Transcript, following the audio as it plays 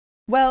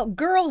Well,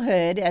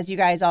 girlhood, as you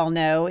guys all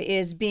know,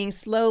 is being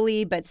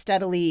slowly but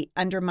steadily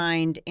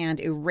undermined and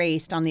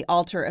erased on the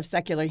altar of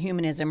secular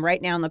humanism.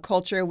 Right now in the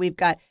culture, we've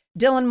got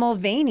Dylan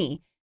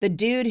Mulvaney, the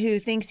dude who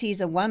thinks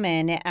he's a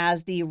woman,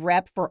 as the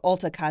rep for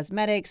Ulta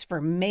Cosmetics, for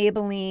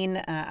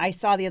Maybelline. I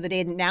saw the other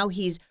day that now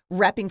he's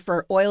repping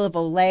for Oil of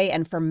Olay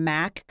and for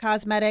MAC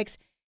Cosmetics.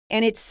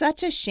 And it's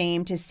such a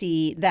shame to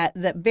see that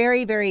the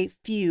very, very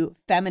few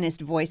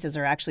feminist voices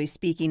are actually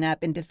speaking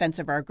up in defense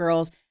of our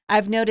girls.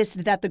 I've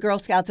noticed that the Girl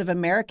Scouts of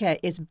America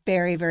is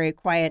very, very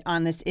quiet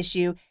on this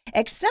issue,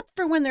 except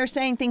for when they're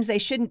saying things they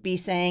shouldn't be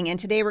saying. And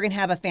today we're going to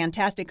have a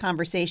fantastic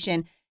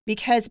conversation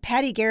because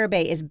Patti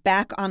Garibay is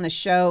back on the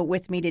show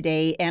with me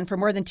today. And for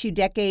more than 2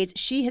 decades,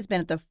 she has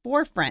been at the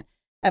forefront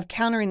of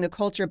countering the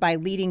culture by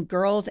leading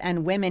girls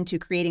and women to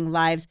creating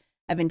lives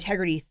of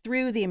integrity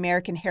through the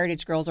American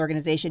Heritage Girls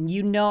organization.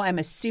 You know I'm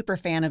a super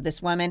fan of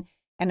this woman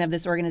and of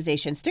this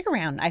organization. Stick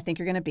around. I think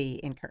you're going to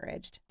be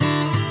encouraged.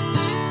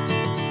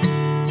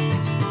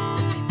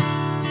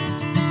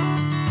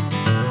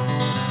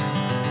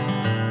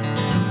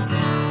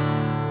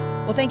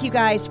 Well, thank you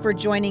guys for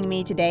joining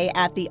me today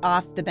at the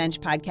Off the Bench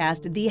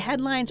podcast. The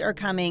headlines are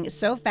coming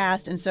so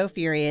fast and so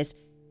furious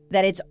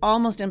that it's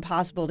almost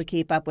impossible to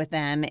keep up with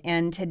them.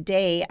 And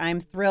today I'm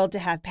thrilled to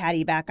have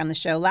Patti back on the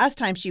show. Last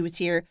time she was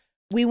here,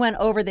 we went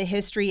over the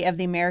history of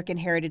the American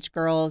Heritage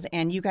Girls,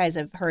 and you guys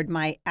have heard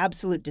my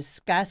absolute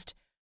disgust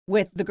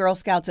with the Girl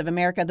Scouts of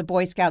America, the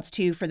Boy Scouts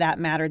too, for that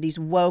matter, these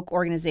woke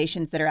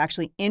organizations that are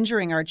actually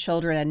injuring our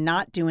children and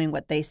not doing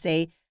what they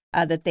say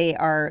that they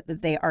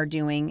are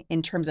doing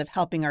in terms of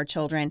helping our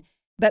children.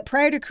 But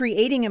prior to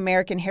creating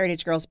American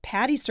Heritage Girls,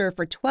 Patti served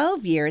for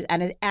 12 years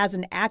and as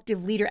an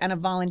active leader and a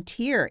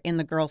volunteer in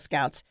the Girl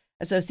Scouts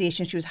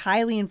Association. She was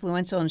highly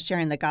influential in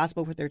sharing the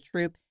gospel with her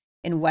troop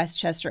in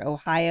Westchester,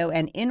 Ohio,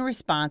 and in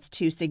response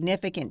to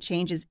significant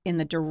changes in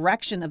the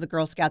direction of the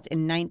Girl Scouts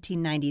in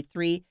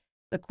 1993,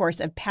 the course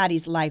of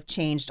Patti's life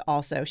changed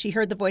also. She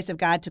heard the voice of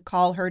God to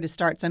call her to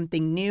start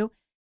something new,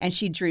 and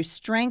she drew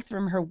strength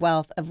from her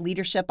wealth of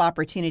leadership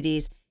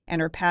opportunities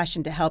and her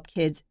passion to help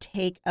kids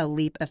take a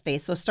leap of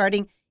faith. So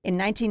starting in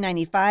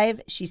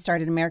 1995, she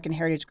started American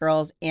Heritage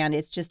Girls, and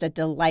it's just a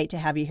delight to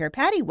have you here.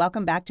 Patti,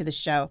 welcome back to the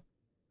show.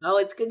 Oh,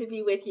 it's good to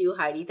be with you,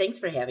 Heidi. Thanks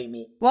for having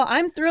me. Well,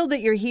 I'm thrilled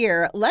that you're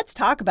here. Let's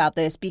talk about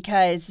this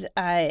because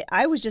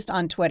I was just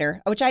on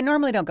Twitter, which I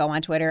normally don't go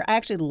on Twitter. I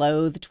actually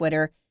loathe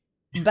Twitter.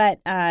 But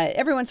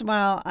every once in a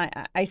while,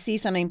 I see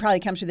something, probably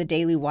comes through the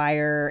Daily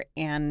Wire,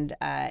 and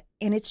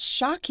it's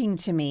shocking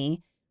to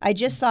me. I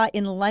just saw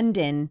in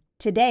London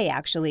today,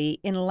 actually,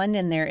 in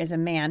London, there is a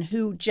man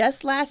who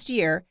just last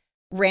year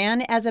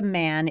ran as a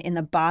man in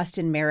the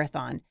Boston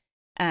Marathon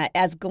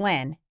as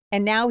Glenn.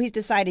 And now he's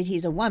decided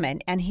he's a woman,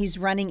 and he's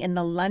running in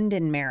the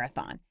London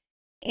Marathon.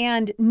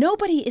 And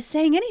nobody is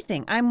saying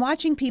anything. I'm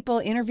watching people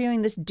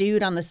interviewing this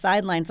dude on the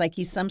sidelines like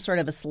he's some sort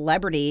of a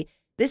celebrity.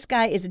 This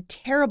guy is a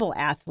terrible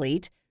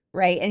athlete,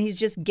 right? And he's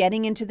just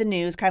getting into the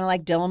news, kind of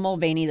like Dylan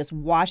Mulvaney, this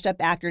washed up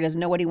actor, doesn't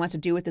know what he wants to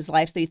do with his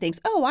life. So he thinks,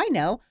 oh, I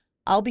know,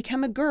 I'll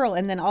become a girl.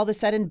 And then all of a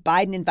sudden,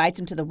 Biden invites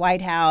him to the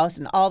White House,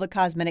 and all the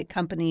cosmetic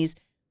companies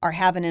are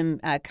having him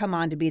come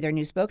on to be their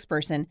new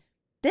spokesperson.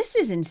 This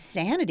is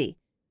insanity,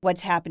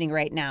 what's happening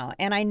right now.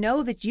 And I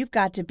know that you've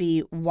got to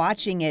be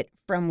watching it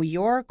from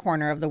your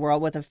corner of the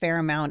world with a fair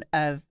amount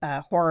of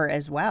horror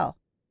as well.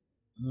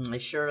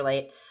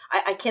 Surely.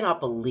 I cannot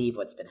believe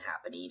what's been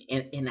happening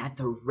and at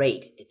the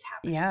rate it's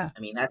happening. Yeah. I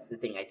mean, that's the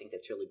thing I think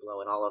that's really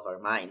blowing all of our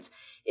minds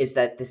is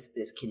that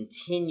this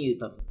continued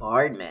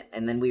bombardment.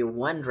 And then we were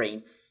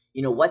wondering,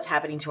 what's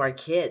happening to our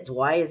kids?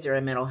 Why is there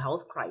a mental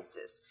health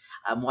crisis?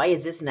 Why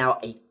is this now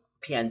a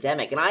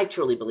pandemic? And I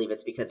truly believe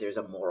it's because there's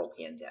a moral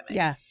pandemic.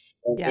 Yeah.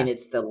 And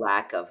it's the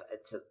lack of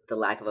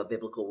a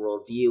biblical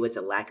worldview. It's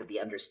a lack of the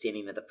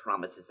understanding of the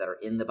promises that are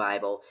in the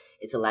Bible.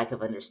 It's a lack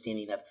of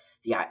understanding of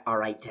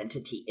our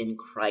identity in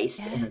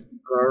Christ and a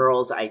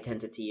girl's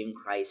identity in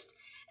Christ.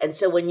 And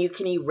so when you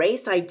can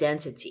erase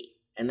identity,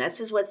 and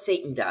this is what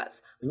Satan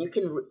does, when you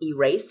can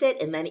erase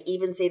it and then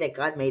even say that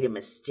God made a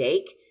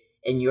mistake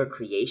in your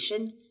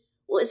creation,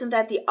 well, isn't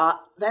that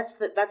that's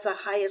the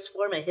highest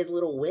form of his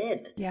little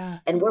win? Yeah.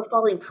 And we're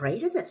falling prey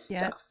to this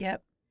stuff.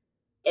 Yep.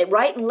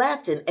 Right and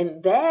left.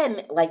 And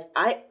then,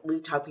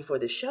 we talked before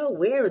the show,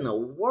 where in the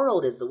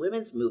world is the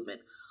women's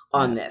movement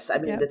on this? I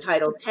mean, the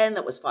Title 10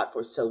 that was fought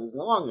for so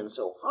long and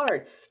so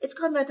hard, it's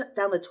gone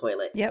down the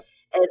toilet. Yep.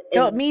 And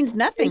it means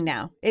nothing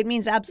now. It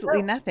means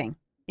absolutely nothing.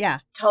 Yeah.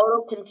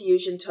 Total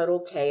confusion, total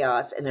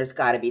chaos, and there's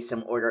got to be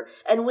some order.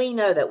 And we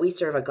know that we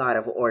serve a God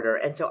of order.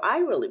 And so I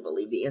really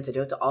believe the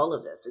antidote to all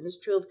of this, and it's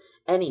true of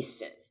any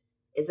sin,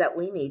 is that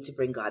we need to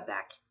bring God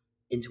back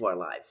into our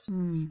lives,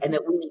 and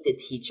that we need to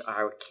teach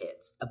our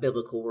kids a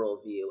biblical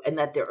worldview, and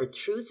that there are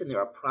truths and there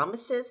are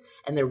promises,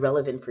 and they're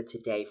relevant for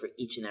today for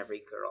each and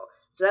every girl.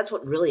 So that's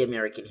what really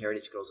American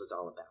Heritage Girls is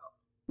all about.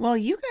 Well,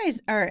 you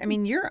guys are,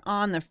 you're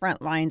on the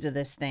front lines of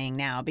this thing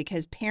now,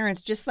 because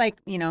parents, just like,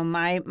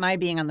 my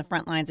being on the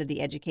front lines of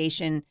the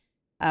education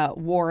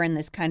war in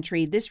this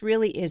country, this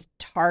really is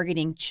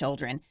targeting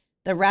children.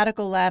 The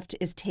radical left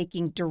is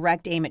taking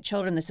direct aim at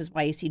children. This is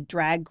why you see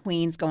drag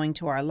queens going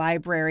to our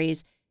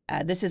libraries.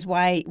 This is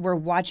why we're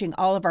watching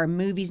all of our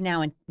movies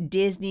now in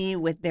Disney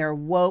with their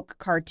woke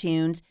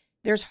cartoons.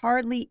 There's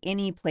hardly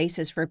any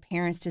places for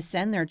parents to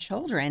send their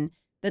children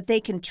that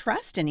they can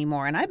trust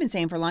anymore. And I've been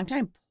saying for a long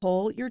time,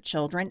 pull your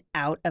children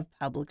out of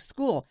public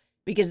school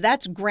because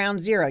that's ground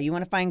zero. You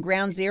want to find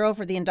ground zero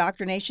for the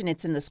indoctrination?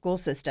 It's in the school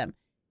system.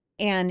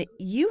 And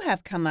you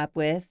have come up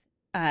with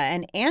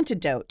an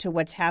antidote to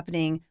what's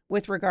happening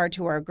with regard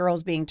to our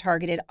girls being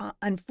targeted,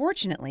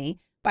 unfortunately,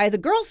 by the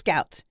Girl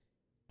Scouts.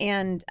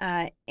 And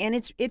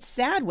it's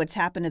sad what's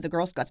happened to the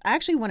Girl Scouts. I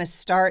actually want to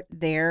start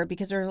there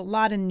because there's a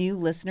lot of new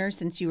listeners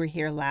since you were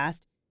here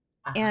last.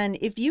 And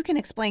if you can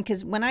explain,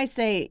 because when I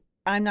say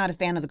I'm not a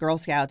fan of the Girl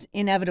Scouts,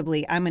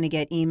 inevitably I'm going to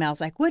get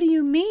emails like, what do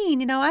you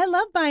mean? I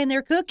love buying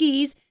their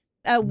cookies.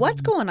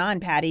 What's going on,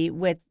 Patti,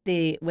 with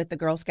the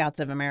Girl Scouts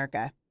of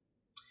America?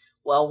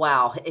 Well,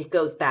 wow, it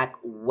goes back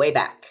way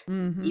back,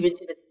 even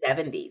to the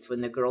 70s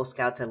when the Girl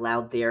Scouts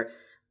allowed their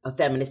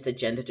feminist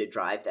agenda to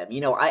drive them.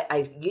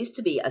 I used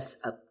to be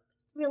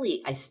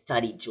I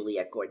studied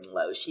Juliette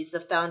Gordon-Low. She's the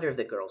founder of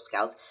the Girl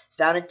Scouts,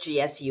 founded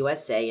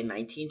GSUSA in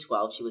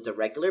 1912. She was a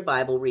regular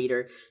Bible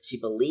reader. She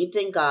believed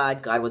in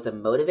God. God was a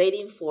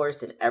motivating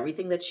force in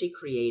everything that she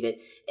created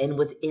and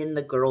was in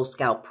the Girl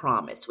Scout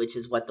promise, which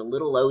is what the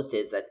little oath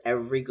is that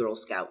every Girl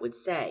Scout would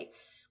say.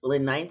 Well,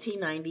 in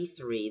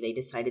 1993, they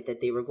decided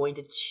that they were going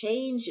to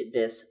change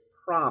this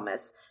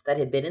promise that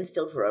had been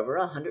instilled for over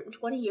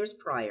 120 years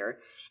prior,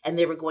 and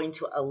they were going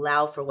to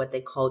allow for what they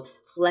called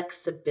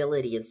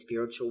flexibility in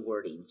spiritual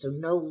wording. So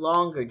no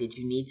longer did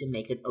you need to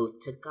make an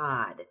oath to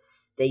God.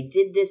 They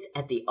did this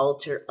at the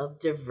altar of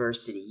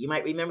diversity. You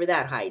might remember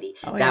that, Heidi.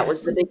 That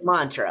was the big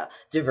mantra,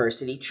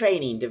 diversity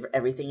training,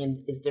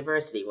 everything is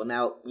diversity. Well,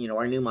 now,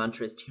 our new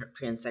mantra is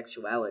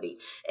transsexuality,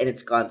 and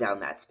it's gone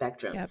down that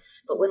spectrum. Yep.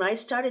 But when I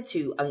started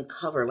to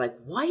uncover,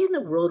 why in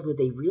the world would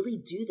they really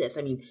do this?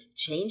 I mean,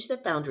 change the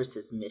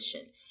foundress's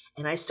mission.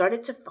 And I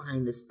started to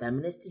find this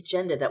feminist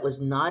agenda that was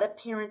not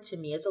apparent to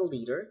me as a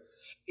leader.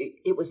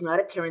 It was not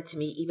apparent to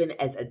me even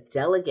as a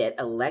delegate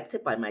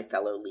elected by my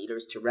fellow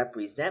leaders to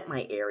represent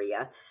my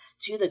area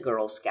to the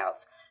Girl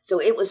Scouts. So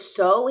it was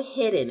so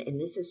hidden, and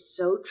this is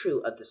so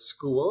true of the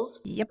schools.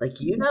 Yep.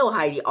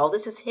 Heidi, all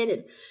this is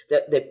hidden.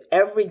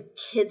 Every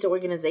kids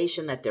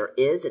organization that there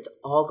is, it's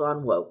all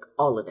gone woke,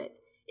 all of it,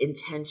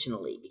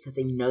 intentionally, because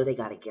they know they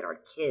got to get our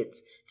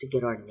kids to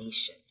get our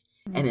nation,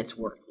 and it's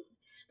working.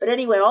 But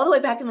anyway, all the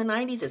way back in the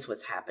 90s, this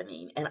was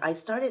happening. And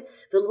the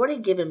Lord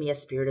had given me a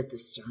spirit of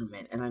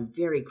discernment, and I'm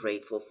very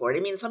grateful for it.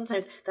 I mean,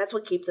 sometimes that's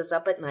what keeps us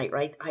up at night,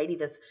 right, Heidi?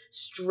 This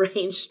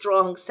strange,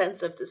 strong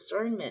sense of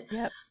discernment.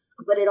 Yep.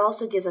 But it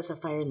also gives us a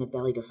fire in the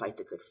belly to fight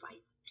the good fight.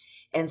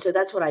 And so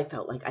that's what I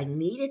felt like. I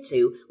needed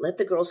to let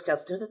the Girl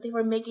Scouts know that they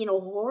were making a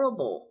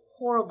horrible,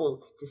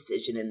 horrible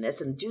decision in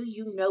this. And do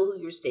you know who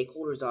your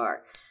stakeholders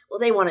are? Well,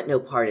 they wanted no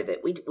part of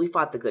it. We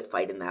fought the good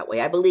fight in that way.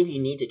 I believe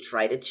you need to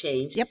try to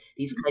change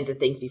these kinds of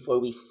things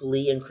before we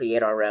flee and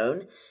create our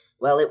own.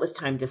 Well, it was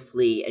time to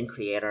flee and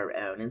create our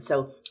own. And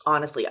so,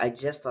 honestly, I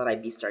just thought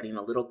I'd be starting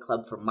a little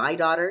club for my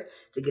daughter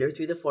to get her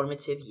through the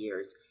formative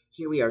years.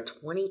 Here we are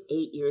 28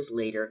 years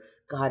later.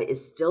 God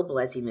is still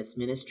blessing this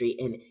ministry.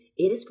 And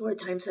it is for a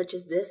time such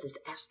as this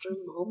Esther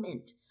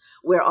moment,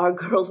 where our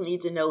girls need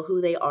to know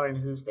who they are and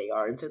whose they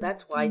are. And so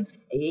that's why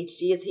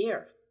AHG is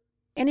here.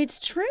 And it's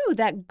true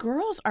that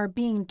girls are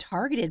being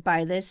targeted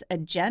by this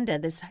agenda,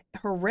 this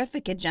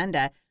horrific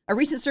agenda. A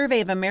recent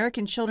survey of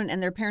American children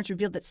and their parents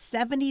revealed that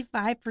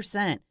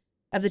 75%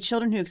 of the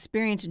children who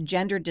experienced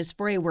gender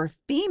dysphoria were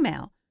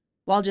female,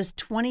 while just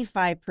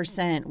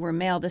 25% were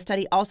male. The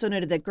study also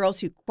noted that girls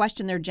who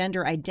questioned their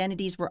gender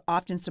identities were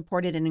often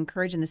supported and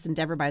encouraged in this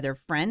endeavor by their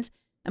friends.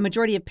 A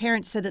majority of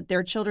parents said that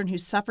their children who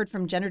suffered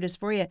from gender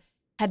dysphoria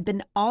had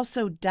been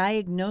also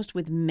diagnosed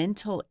with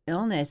mental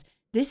illness.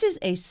 This is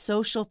a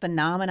social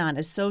phenomenon,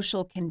 a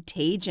social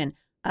contagion.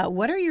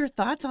 What are your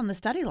thoughts on the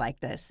study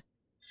like this?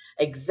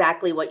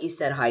 Exactly what you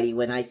said, Heidi.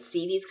 When I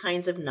see these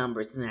kinds of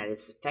numbers, and that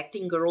is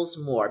affecting girls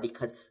more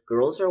because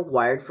girls are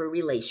wired for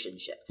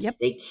relationship. Yep.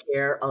 They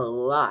care a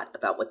lot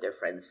about what their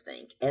friends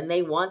think, and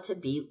they want to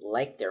be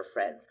like their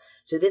friends.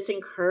 So this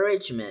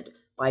encouragement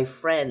by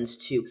friends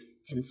to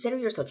consider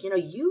yourself,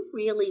 you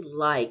really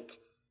like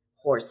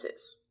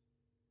horses.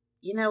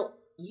 You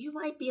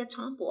might be a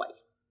tomboy.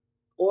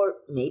 Or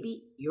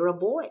maybe you're a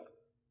boy.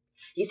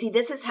 You see,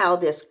 this is how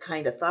this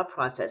kind of thought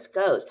process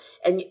goes.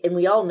 And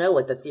we all know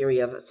what the theory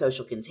of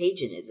social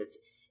contagion is.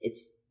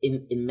 It's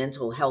in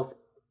mental health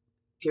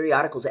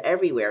periodicals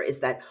everywhere, is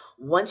that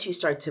once you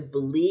start to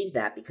believe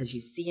that because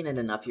you've seen it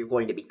enough, you're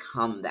going to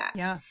become that.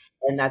 Yeah.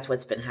 And that's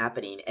what's been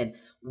happening. And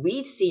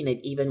we've seen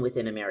it even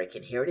within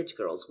American Heritage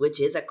Girls, which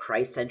is a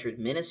Christ-centered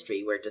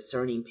ministry where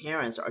discerning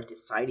parents are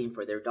deciding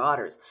for their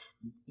daughters.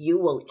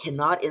 You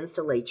cannot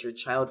insulate your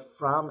child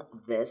from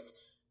this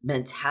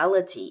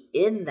mentality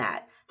in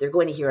that they're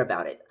going to hear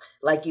about it.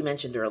 Like you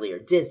mentioned earlier,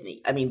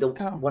 Disney. I mean,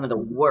 one of the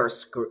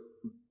worst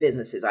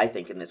businesses, I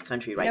think, in this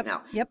country right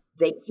now. Yep.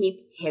 They keep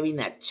having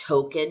that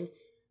token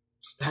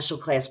special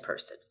class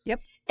person.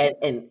 Yep.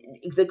 And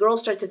the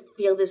girls start to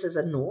feel this as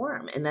a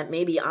norm, and that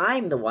maybe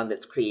I'm the one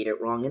that's created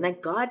wrong, and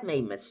that God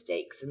made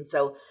mistakes. And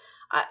so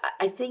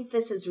I think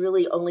this is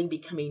really only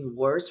becoming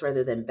worse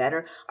rather than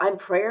better. I'm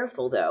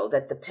prayerful, though,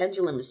 that the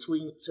pendulum is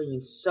swinging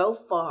so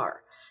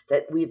far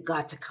that we've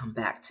got to come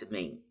back to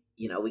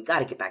we got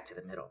to get back to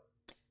the middle.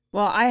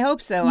 Well, I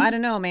hope so. I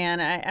don't know,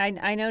 man.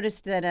 I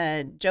noticed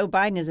that Joe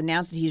Biden has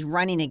announced that he's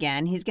running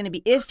again. He's going to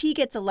be, if he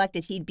gets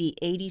elected, he'd be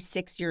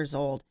 86 years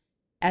old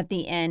at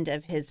the end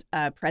of his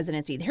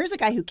presidency. Here's a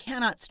guy who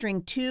cannot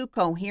string two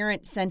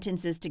coherent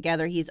sentences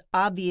together. He's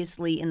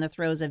obviously in the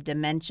throes of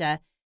dementia,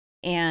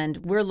 and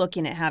we're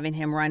looking at having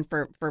him run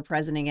for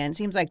president again. It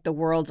seems like the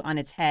world's on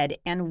its head.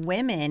 And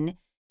women,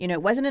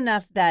 it wasn't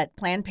enough that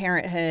Planned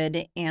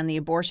Parenthood and the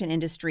abortion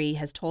industry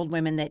has told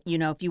women that,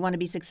 if you want to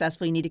be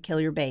successful, you need to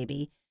kill your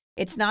baby.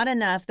 It's not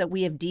enough that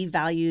we have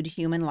devalued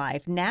human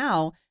life.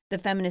 Now, the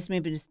feminist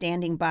movement is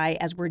standing by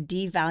as we're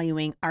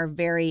devaluing our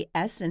very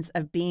essence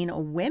of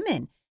being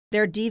women.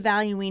 They're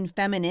devaluing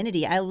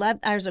femininity.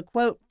 There's a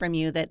quote from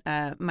you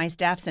that my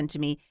staff sent to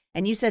me,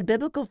 and you said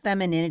biblical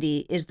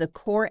femininity is the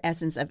core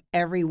essence of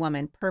every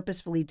woman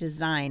purposefully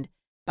designed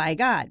by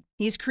God.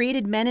 He's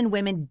created men and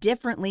women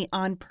differently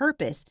on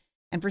purpose.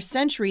 And for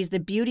centuries, the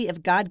beauty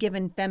of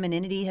God-given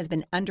femininity has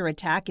been under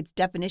attack, its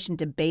definition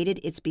debated,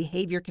 its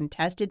behavior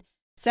contested.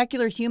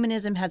 Secular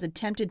humanism has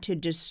attempted to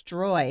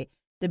destroy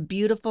the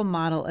beautiful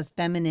model of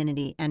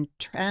femininity and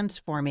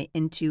transform it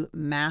into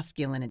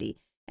masculinity.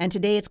 And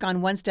today it's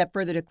gone one step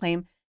further to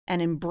claim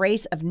an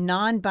embrace of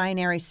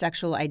non-binary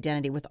sexual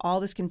identity. With all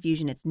this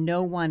confusion, it's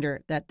no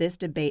wonder that this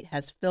debate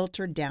has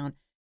filtered down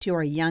to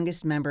our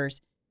youngest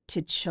members,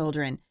 to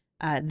children.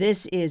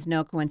 This is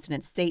no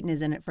coincidence. Satan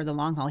is in it for the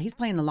long haul. He's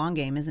playing the long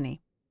game, isn't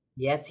he?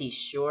 Yes, he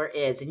sure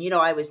is. And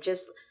I was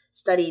just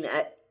studying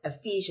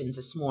Ephesians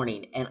this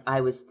morning, and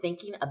I was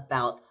thinking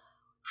about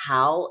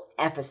how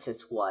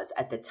Ephesus was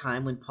at the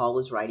time when Paul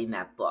was writing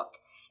that book.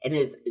 And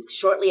it was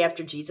shortly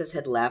after Jesus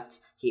had left,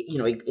 he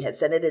had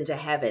sent it into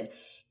heaven,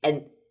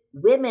 and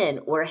women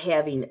were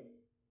having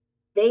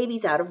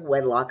babies out of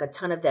wedlock, a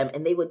ton of them,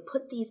 and they would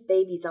put these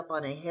babies up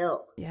on a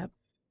hill. Yep.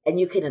 And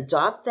you can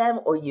adopt them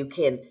or you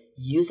can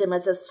use them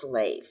as a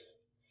slave.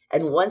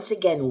 And once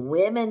again,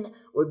 women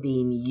were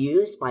being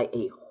used by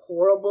a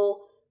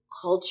horrible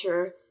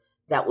culture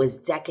that was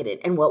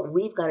decadent. And what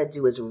we've got to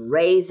do is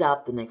raise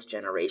up the next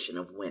generation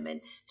of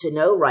women to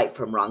know right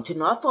from wrong, to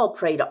not fall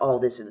prey to all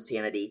this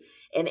insanity.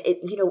 And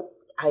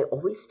I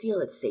always feel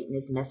that Satan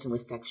is messing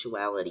with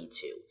sexuality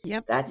too.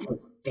 Yep. That's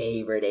his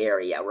favorite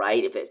area,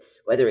 right?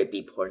 Whether it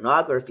be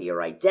pornography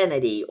or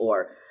identity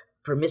or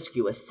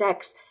promiscuous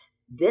sex,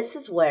 this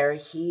is where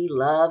he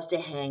loves to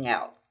hang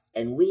out.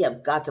 And we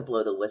have got to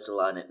blow the whistle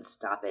on it and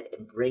stop it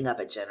and bring up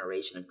a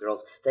generation of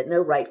girls that know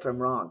right from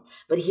wrong.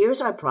 But here's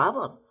our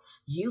problem.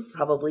 You've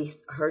probably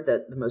heard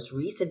the most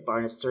recent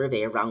Barna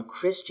survey around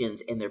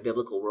Christians and their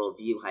biblical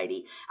worldview,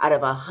 Heidi. Out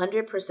of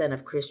 100%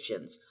 of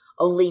Christians,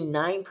 only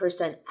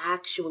 9%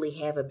 actually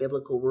have a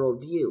biblical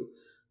worldview.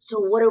 So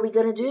what are we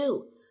going to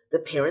do? The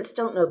parents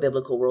don't know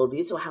biblical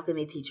worldview, so how can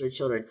they teach their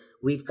children?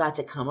 We've got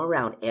to come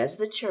around as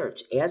the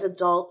church, as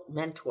adult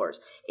mentors,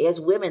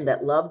 as women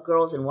that love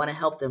girls and want to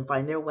help them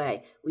find their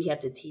way. We have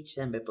to teach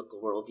them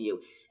biblical worldview.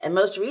 And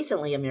most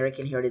recently,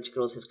 American Heritage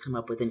Girls has come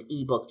up with an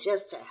ebook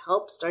just to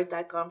help start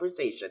that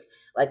conversation,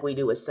 like we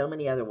do with so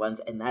many other ones,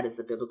 and that is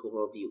the Biblical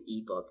Worldview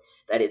ebook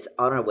that is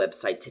on our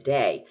website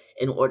today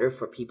in order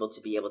for people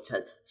to be able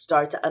to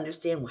start to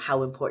understand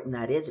how important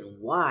that is and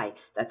why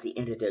that's the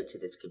antidote to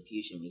this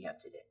confusion we have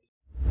today.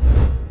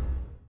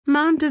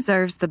 Mom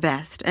deserves the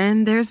best,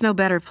 and there's no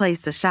better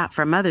place to shop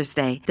for Mother's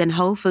Day than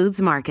Whole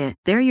Foods Market.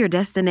 They're your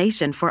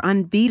destination for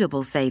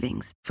unbeatable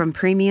savings, from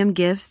premium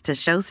gifts to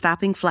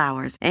show-stopping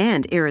flowers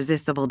and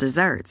irresistible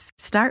desserts.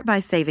 Start by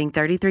saving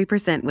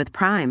 33% with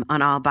Prime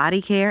on all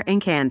body care and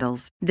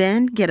candles.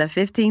 Then get a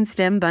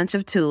 15-stem bunch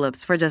of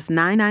tulips for just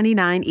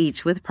 $9.99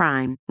 each with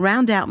Prime.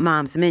 Round out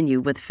Mom's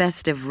menu with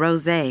festive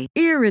rosé,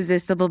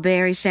 irresistible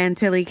berry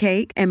chantilly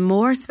cake, and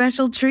more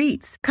special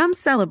treats. Come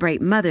celebrate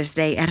Mother's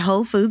Day at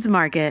Whole Foods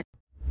Market.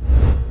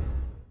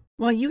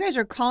 Well, you guys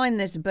are calling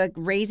this book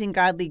Raising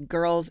Godly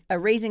Girls, a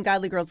Raising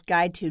Godly Girls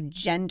Guide to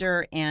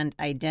Gender and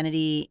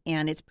Identity,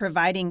 and it's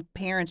providing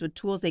parents with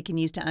tools they can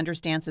use to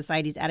understand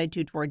society's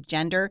attitude toward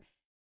gender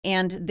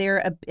and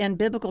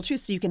biblical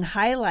truth, so you can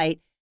highlight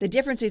the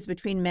differences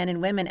between men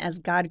and women. As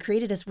God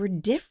created us, we're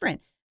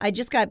different. I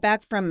just got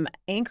back from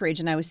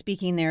Anchorage, and I was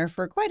speaking there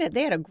for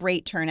they had a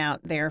great turnout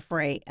there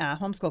for a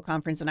homeschool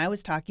conference, and I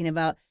was talking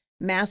about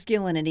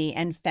masculinity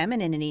and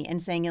femininity and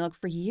saying, look,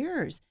 for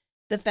years,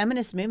 the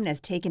feminist movement has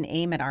taken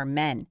aim at our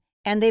men,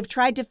 and they've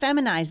tried to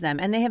feminize them,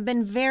 and they have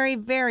been very,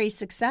 very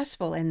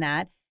successful in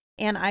that.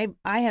 And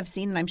I have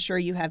seen, and I'm sure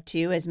you have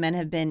too, as men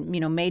have been,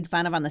 made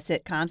fun of on the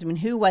sitcoms. I mean,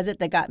 who was it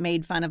that got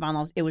made fun of on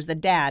those? It was the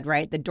dad,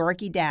 right? The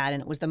dorky dad,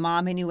 and it was the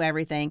mom who knew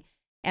everything.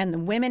 And the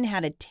women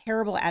had a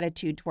terrible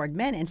attitude toward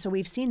men. And so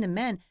we've seen the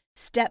men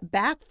step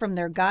back from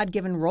their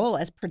God-given role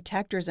as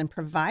protectors and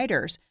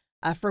providers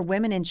for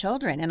women and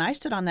children. And I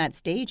stood on that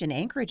stage in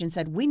Anchorage and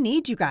said, we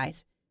need you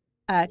guys.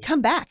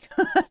 Come back,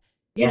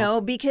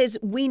 Yes. because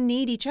we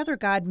need each other.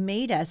 God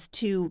made us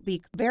to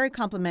be very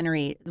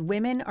complementary.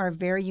 Women are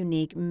very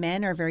unique.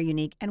 Men are very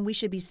unique. And we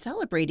should be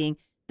celebrating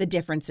the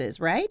differences,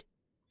 right?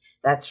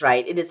 That's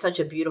right. It is such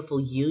a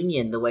beautiful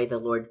union, the way the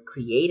Lord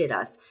created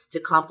us to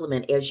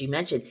complement, as you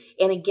mentioned.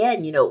 And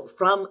again,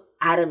 from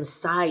Adam's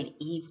side,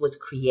 Eve was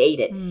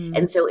created.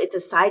 And so it's a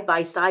side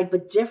by side,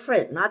 but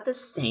different, not the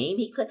same.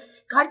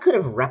 God could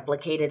have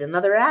replicated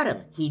another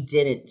Adam. He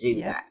didn't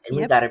do that. And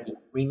we've got to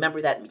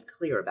remember that and be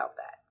clear about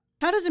that.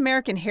 How does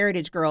American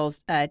Heritage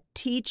Girls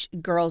teach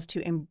girls to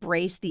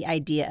embrace the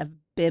idea of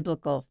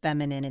biblical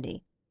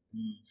femininity?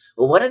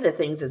 Well, one of the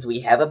things is we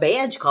have a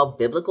badge called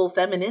Biblical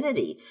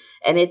Femininity,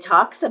 and it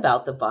talks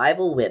about the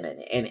Bible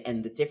women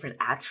and the different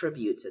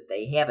attributes that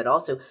they have. It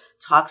also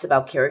talks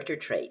about character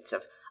traits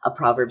of a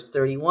Proverbs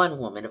 31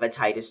 woman, of a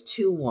Titus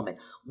 2 woman.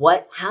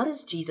 How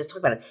does Jesus talk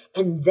about it?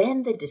 And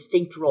then the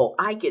distinct role.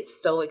 I get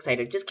so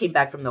excited. I just came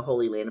back from the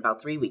Holy Land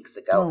about 3 weeks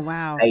ago. Oh,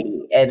 wow.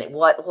 Heidi. And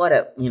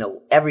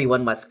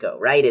everyone must go,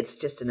 right? It's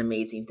just an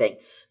amazing thing.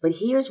 But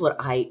here's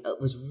what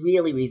was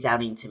really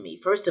resounding to me.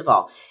 First of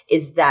all,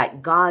 is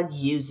that God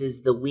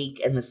uses the weak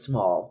and the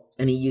small,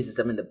 and he uses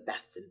them in the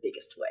best and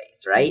biggest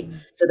ways, right?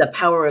 So the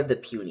power of the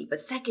puny.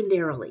 But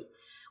secondarily,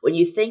 when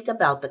you think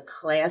about the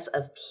class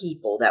of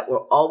people that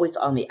were always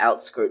on the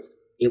outskirts,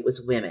 it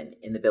was women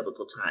in the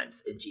biblical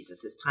times, in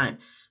Jesus' time.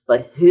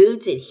 But who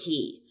did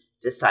he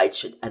decide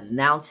should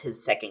announce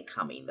his second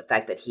coming? The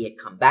fact that he had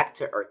come back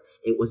to earth,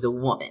 it was a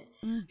woman.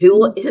 Who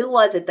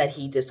was it that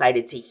he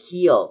decided to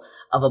heal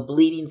of a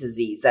bleeding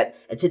disease, that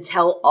to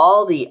tell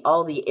all the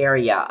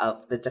area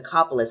of the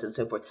Decapolis and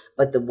so forth,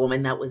 but the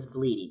woman that was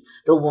bleeding,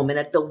 the woman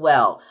at the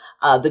well,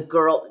 the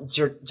girl,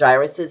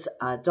 Jairus's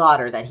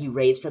daughter that he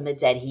raised from the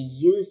dead. He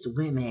used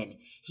women.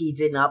 He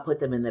did not put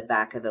them in the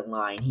back of the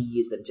line. He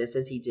used them just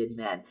as he did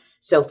men.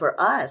 So for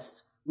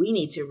us, we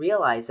need to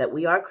realize that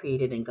we are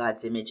created in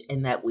God's image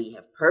and that we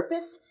have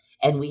purpose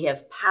and we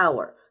have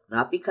power,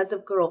 not because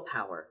of girl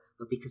power,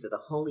 but because of the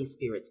Holy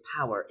Spirit's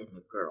power in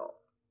the girl.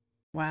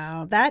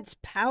 Wow, that's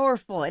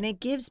powerful. And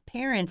it gives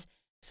parents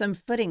some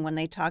footing when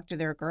they talk to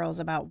their girls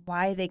about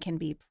why they can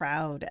be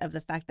proud of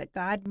the fact that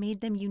God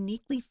made them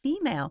uniquely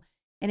female.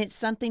 And it's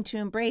something to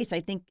embrace. I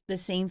think the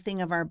same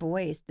thing of our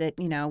boys, that,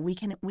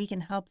 we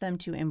can help them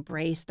to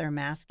embrace their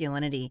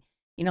masculinity.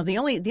 The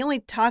only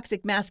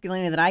toxic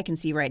masculinity that I can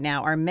see right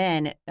now are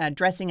men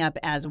dressing up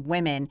as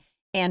women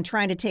and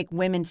trying to take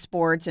women's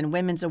sports and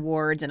women's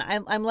awards. And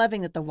I'm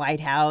loving that the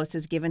White House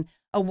has given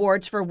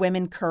awards for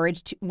women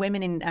courageous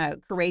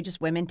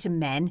women to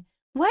men.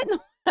 What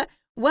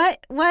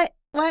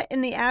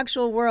in the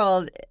actual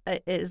world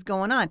is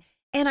going on?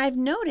 And I've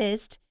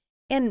noticed,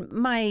 and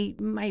my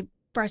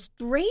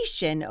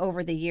frustration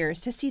over the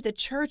years to see the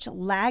church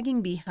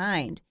lagging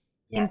behind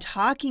in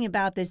talking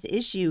about this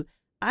issue.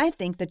 I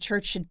think the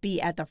church should be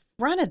at the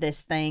front of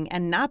this thing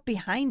and not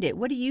behind it.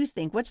 What do you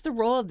think? What's the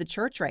role of the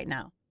church right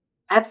now?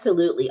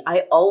 Absolutely.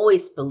 I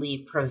always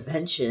believe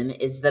prevention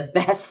is the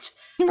best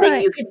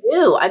thing you can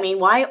do. I mean,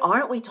 why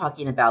aren't we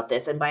talking about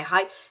this? And by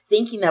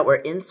thinking that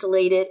we're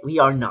insulated, we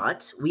are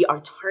not. We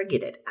are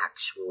targeted,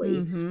 actually.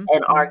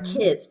 And our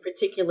kids,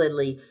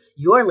 particularly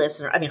your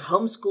listener,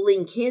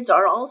 homeschooling kids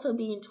are also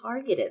being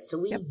targeted. So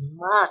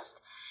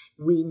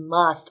we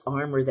must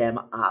armor them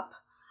up.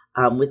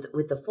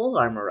 With the full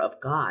armor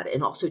of God,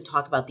 and also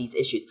talk about these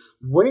issues.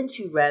 Wouldn't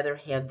you rather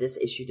have this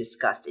issue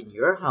discussed in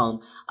your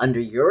home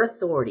under your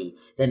authority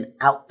than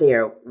out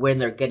there when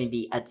they're going to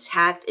be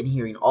attacked and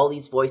hearing all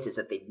these voices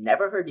that they've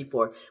never heard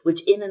before,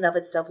 which in and of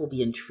itself will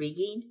be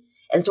intriguing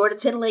and sort of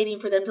titillating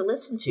for them to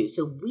listen to?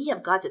 So we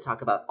have got to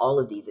talk about all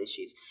of these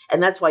issues.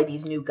 And that's why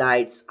these new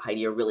guides,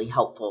 Heidi, are really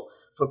helpful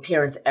for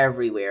parents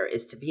everywhere,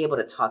 is to be able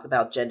to talk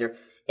about gender,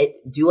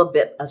 do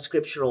a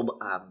scriptural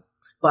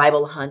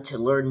Bible hunt to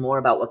learn more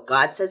about what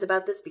God says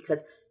about this,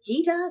 because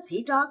he does.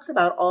 He talks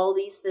about all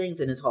these things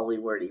in his holy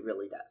word. He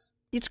really does.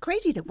 It's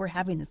crazy that we're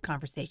having this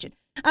conversation.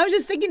 I was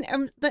just thinking,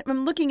 I'm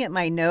looking at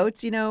my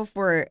notes,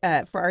 for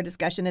our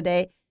discussion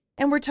today,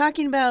 and we're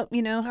talking about,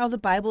 how the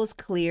Bible is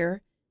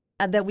clear,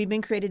 that we've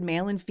been created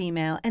male and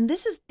female, and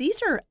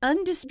these are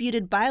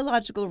undisputed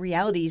biological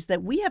realities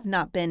that we have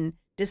not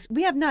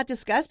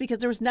discussed because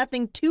there was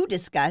nothing to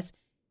discuss.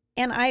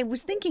 And I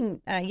was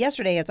thinking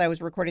yesterday as I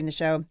was recording the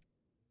show,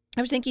 I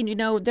was thinking,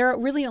 there are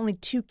really only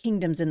two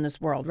kingdoms in this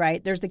world,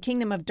 right? There's the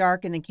kingdom of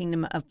dark and the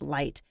kingdom of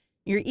light.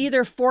 You're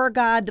either for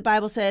God, the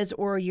Bible says,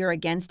 or you're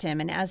against him.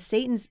 And as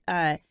Satan's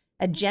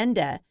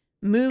agenda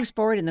moves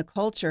forward in the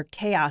culture,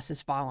 chaos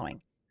is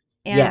following.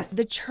 And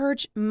the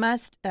church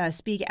must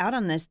speak out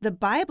on this. The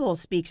Bible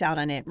speaks out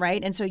on it,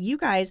 right? And so you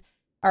guys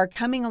are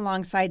coming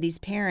alongside these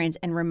parents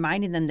and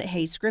reminding them that,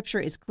 hey,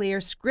 Scripture is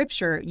clear.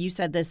 Scripture, you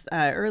said this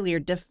earlier,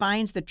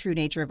 defines the true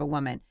nature of a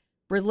woman.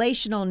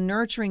 Relational,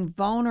 nurturing,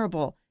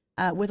 vulnerable,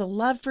 with a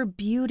love for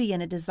beauty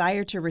and a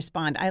desire to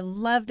respond. I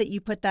love that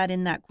you put that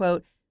in that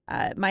quote.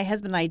 My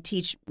husband and I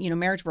teach,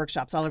 marriage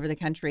workshops all over the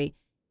country,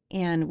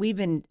 and we've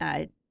been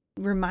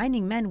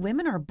reminding men,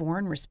 women are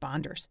born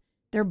responders.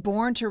 They're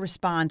born to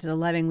respond to the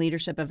loving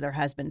leadership of their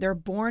husband. They're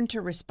born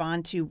to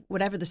respond to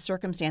whatever the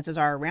circumstances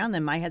are around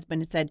them. My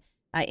husband had said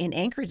in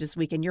Anchorage this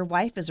weekend, your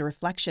wife is a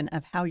reflection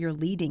of how you're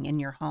leading in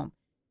your home.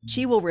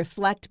 She will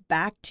reflect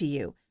back to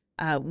you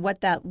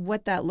what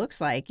that looks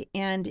like.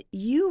 And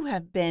you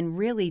have been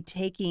really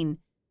taking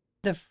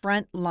the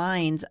front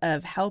lines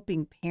of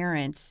helping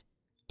parents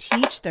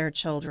teach their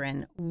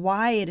children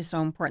why it is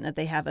so important that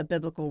they have a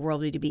biblical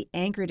worldview, to be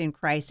anchored in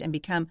Christ and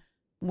become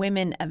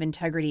women of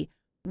integrity.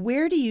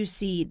 Where do you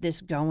see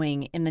this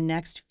going in the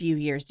next few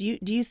years? Do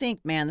you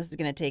think, man, this is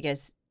going to take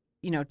us,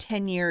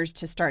 10 years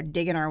to start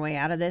digging our way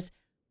out of this?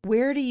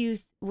 Where do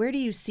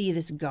you see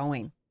this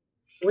going?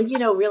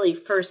 Well, really,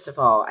 first of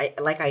all,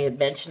 like I had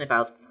mentioned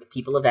about the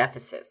people of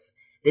Ephesus,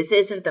 this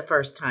isn't the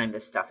first time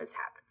this stuff has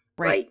happened,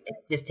 right?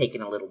 It's just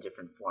taken a little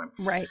different form.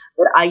 Right.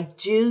 But I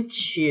do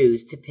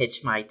choose to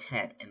pitch my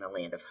tent in the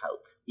land of hope.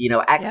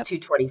 Acts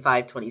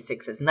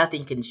 2:25-26 says,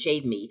 nothing can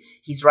shade me.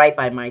 He's right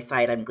by my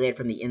side. I'm glad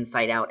from the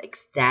inside out,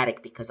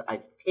 ecstatic because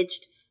I've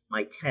pitched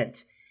my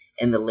tent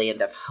in the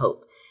land of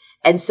hope.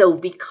 And so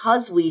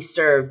because we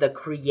serve the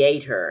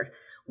Creator,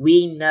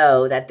 we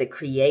know that the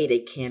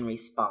created can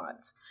respond.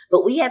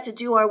 But we have to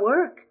do our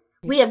work.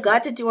 We have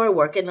got to do our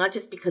work, and not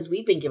just because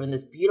we've been given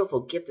this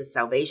beautiful gift of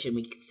salvation.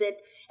 We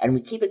sit and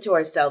we keep it to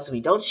ourselves, and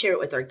we don't share it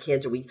with our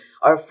kids, or we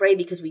are afraid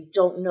because we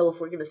don't know if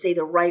we're going to say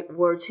the right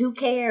words. Who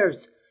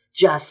cares?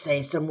 Just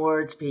say some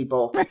words,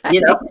 people. Like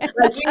you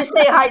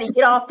say, Heidi,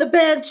 get off the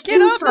bench.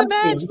 Get off the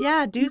bench.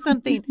 Yeah, do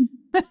something.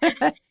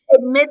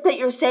 Admit that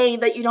you're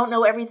saying that you don't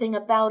know everything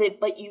about it,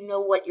 but you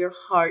know what your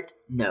heart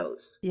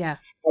knows. Yeah.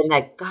 And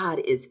that God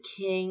is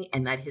king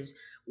and that his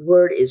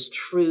word is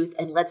truth,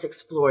 and let's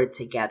explore it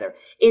together.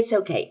 It's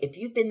okay. If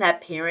you've been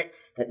that parent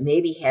that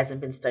maybe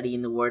hasn't been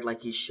studying the word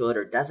like you should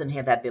or doesn't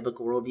have that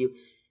biblical worldview,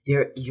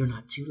 you're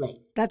not too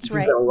late. That's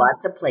right. There are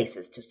lots of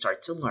places to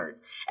start to learn.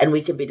 And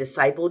we can be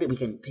discipled, and we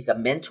can pick a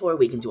mentor.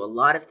 We can do a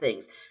lot of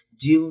things.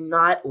 Do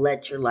not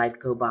let your life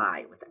go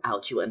by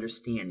without you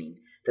understanding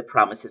the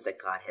promises that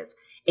God has.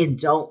 And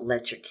don't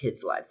let your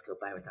kids' lives go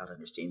by without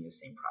understanding those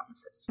same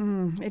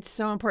promises. It's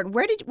so important.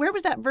 Where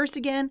was that verse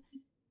again?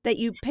 That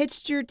you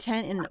pitched your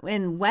tent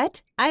in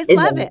wet? I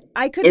love it.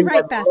 I couldn't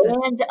write fast enough. In the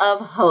land of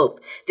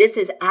hope. This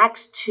is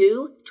Acts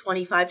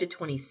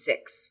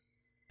 2:25-26.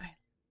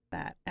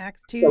 That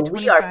Acts 2:25. So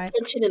we are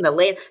pitching in the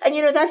land. And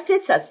that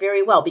fits us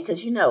very well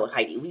because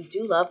Heidi, we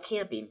do love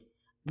camping.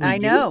 I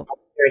know.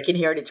 American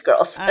Heritage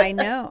Girls. I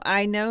know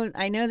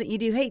that you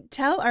do. Hey,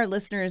 tell our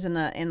listeners in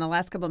the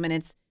last couple of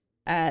minutes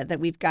that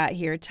we've got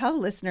here, tell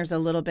listeners a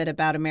little bit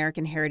about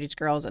American Heritage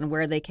Girls and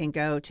where they can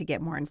go to get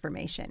more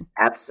information.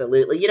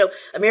 Absolutely.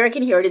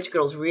 American Heritage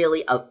Girls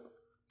really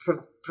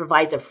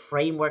provides a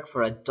framework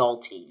for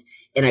adulting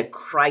in a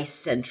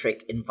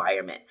Christ-centric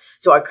environment.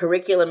 So our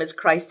curriculum is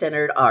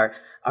Christ-centered. Our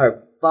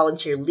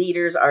volunteer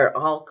leaders are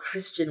all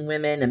Christian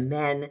women and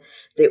men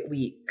that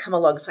we come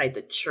alongside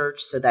the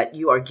church so that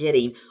you are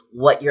getting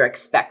what you're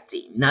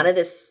expecting. None of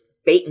this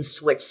bait and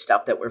switch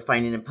stuff that we're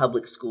finding in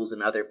public schools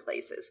and other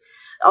places.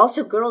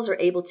 Also, girls are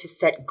able to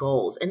set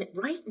goals. And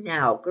right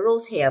now,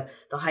 girls have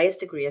the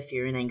highest degree of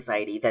fear and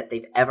anxiety that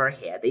they've ever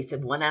had. They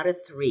said 1 out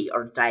of 3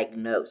 are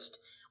diagnosed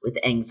with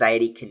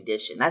anxiety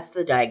condition. That's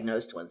the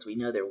diagnosed ones. We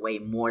know they're way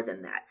more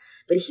than that.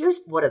 But here's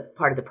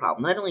part of the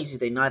problem. Not only do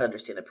they not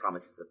understand the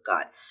promises of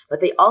God, but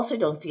they also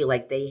don't feel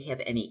like they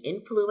have any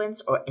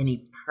influence or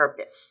any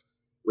purpose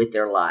with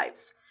their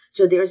lives.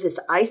 So there's this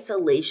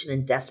isolation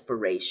and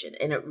desperation,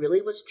 and it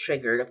really was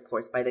triggered, of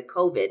course, by the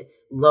COVID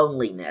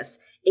loneliness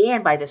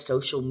and by the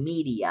social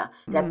media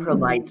that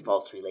provides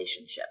false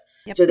relationship.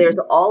 Yep. So there's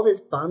all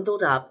this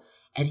bundled up,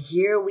 and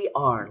here we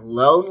are,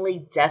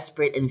 lonely,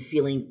 desperate, and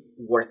feeling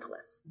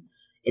worthless.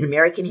 In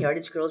American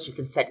Heritage Girls, you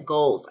can set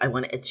goals. I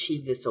want to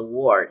achieve this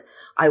award.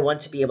 I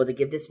want to be able to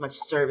give this much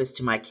service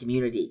to my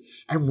community.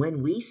 And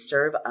when we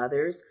serve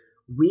others,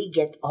 we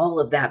get all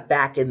of that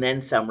back and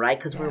then some, right?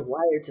 Because we're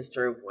wired to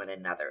serve one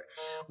another.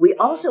 We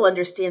also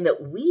understand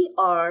that we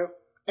are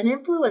an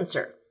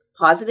influencer,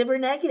 positive or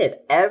negative.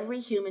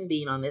 Every human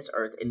being on this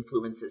earth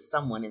influences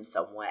someone in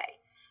some way.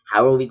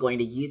 How are we going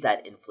to use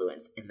that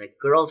influence? And the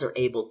girls are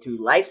able,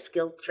 through life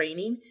skill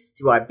training,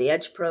 through our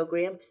badge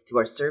program, through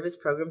our service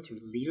program, through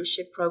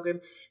leadership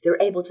program, they're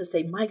able to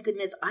say, my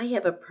goodness, I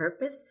have a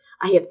purpose,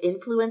 I have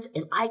influence,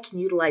 and I can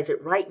utilize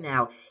it right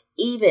now,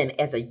 even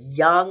as a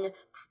young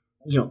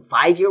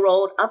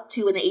 5-year-old up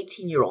to an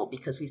 18-year-old,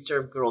 because we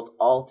serve girls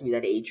all through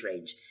that age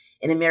range.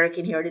 In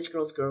American Heritage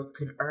Girls, girls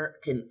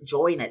can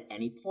join at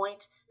any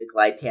point. The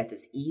glide path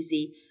is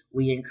easy.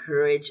 We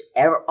encourage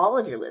all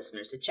of your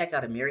listeners to check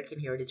out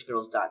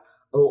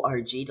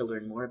AmericanHeritageGirls.org to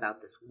learn more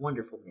about this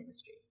wonderful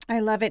ministry.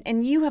 I love it.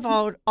 And you have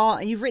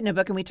you've written a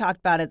book, and we talked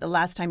about it the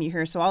last time you were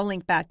here, so I'll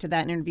link back to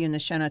that interview in the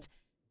show notes.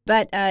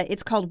 But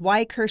it's called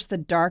Why Curse the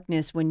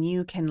Darkness When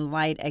You Can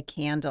Light a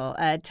Candle.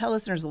 Tell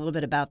listeners a little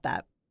bit about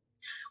that.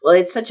 Well,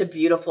 it's such a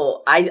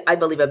beautiful, I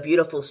believe, a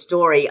beautiful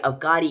story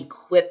of God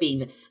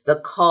equipping the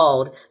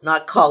called,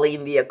 not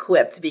calling the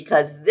equipped,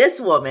 because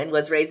this woman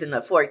was raising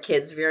 4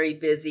 kids, very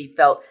busy,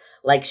 felt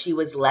like she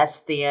was less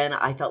than.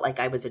 I felt like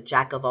I was a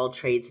jack of all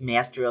trades,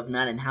 master of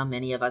none. And how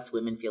many of us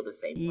women feel the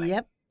same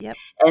way? Yep.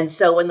 And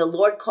so when the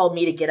Lord called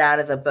me to get out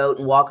of the boat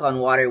and walk on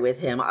water with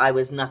him, I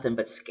was nothing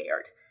but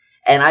scared.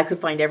 And I could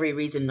find every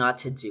reason not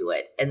to do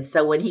it. And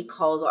so when he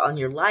calls on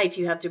your life,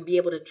 you have to be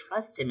able to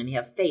trust him and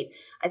have faith.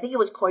 I think it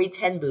was Corrie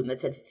ten Boom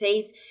that said,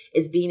 faith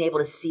is being able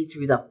to see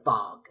through the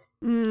fog.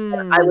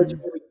 I was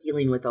really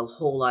dealing with a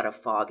whole lot of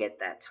fog at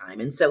that time.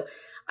 And so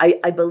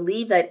I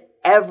believe that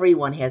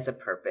everyone has a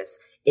purpose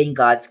in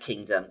God's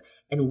kingdom.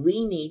 And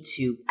we need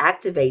to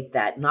activate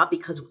that, not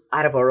because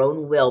out of our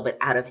own will, but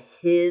out of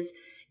his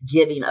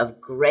giving of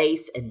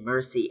grace and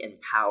mercy and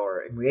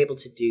power. And we're able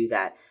to do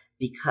that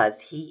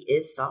because he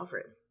is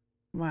sovereign.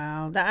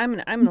 Wow. I'm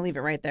going to leave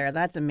it right there.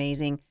 That's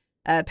amazing.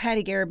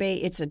 Patti Garibay,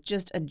 it's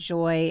just a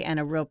joy and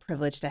a real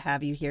privilege to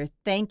have you here.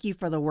 Thank you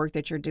for the work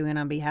that you're doing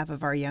on behalf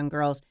of our young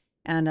girls.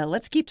 And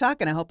let's keep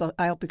talking. I hope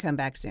you come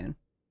back soon.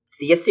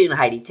 See you soon,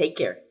 Heidi. Take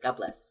care. God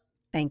bless.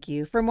 Thank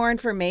you. For more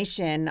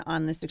information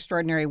on this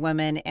extraordinary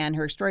woman and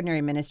her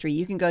extraordinary ministry,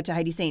 you can go to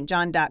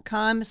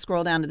HeidiSt.John.com,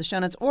 scroll down to the show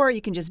notes, or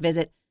you can just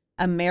visit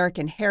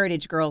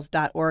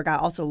AmericanHeritageGirls.org. I'll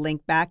also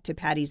link back to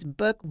Patti's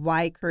book,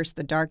 Why Curse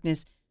the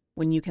Darkness,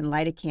 When You Can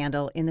Light a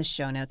Candle, in the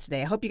show notes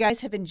today. I hope you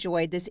guys have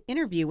enjoyed this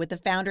interview with the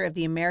founder of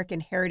the American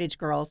Heritage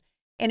Girls.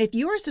 And if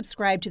you are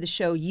subscribed to the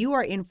show, you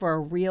are in for a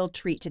real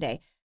treat today,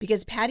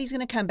 because Patti's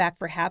going to come back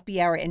for happy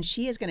hour and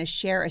she is going to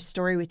share a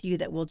story with you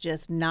that will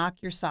just knock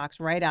your socks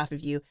right off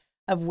of you,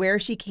 of where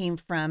she came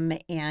from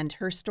and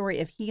her story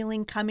of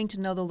healing, coming to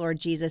know the Lord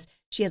Jesus.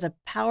 She has a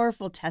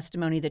powerful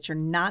testimony that you're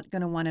not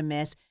going to want to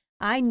miss.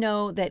 I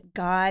know that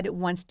God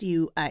wants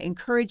to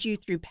encourage you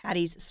through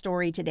Patti's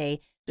story today.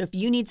 So if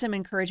you need some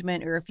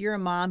encouragement, or if you're a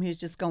mom who's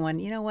just going,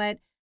 you know what,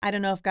 I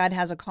don't know if God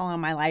has a call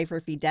on my life or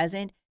if he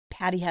doesn't,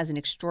 Patti has an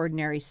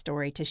extraordinary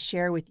story to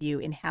share with you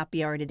in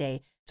happy hour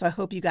today. So I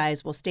hope you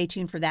guys will stay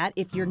tuned for that.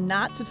 If you're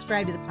not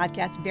subscribed to the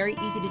podcast, very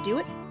easy to do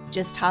it.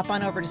 Just hop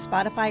on over to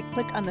Spotify,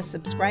 click on the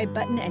subscribe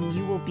button, and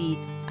you will be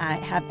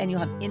you'll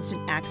have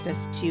instant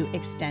access to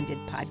extended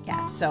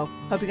podcasts. So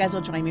hope you guys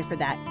will join me for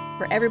that.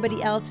 For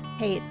everybody else,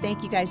 hey,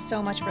 thank you guys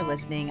so much for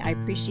listening. I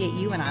appreciate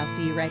you, and I'll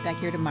see you right back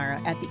here tomorrow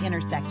at the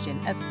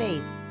intersection of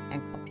faith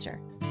and culture.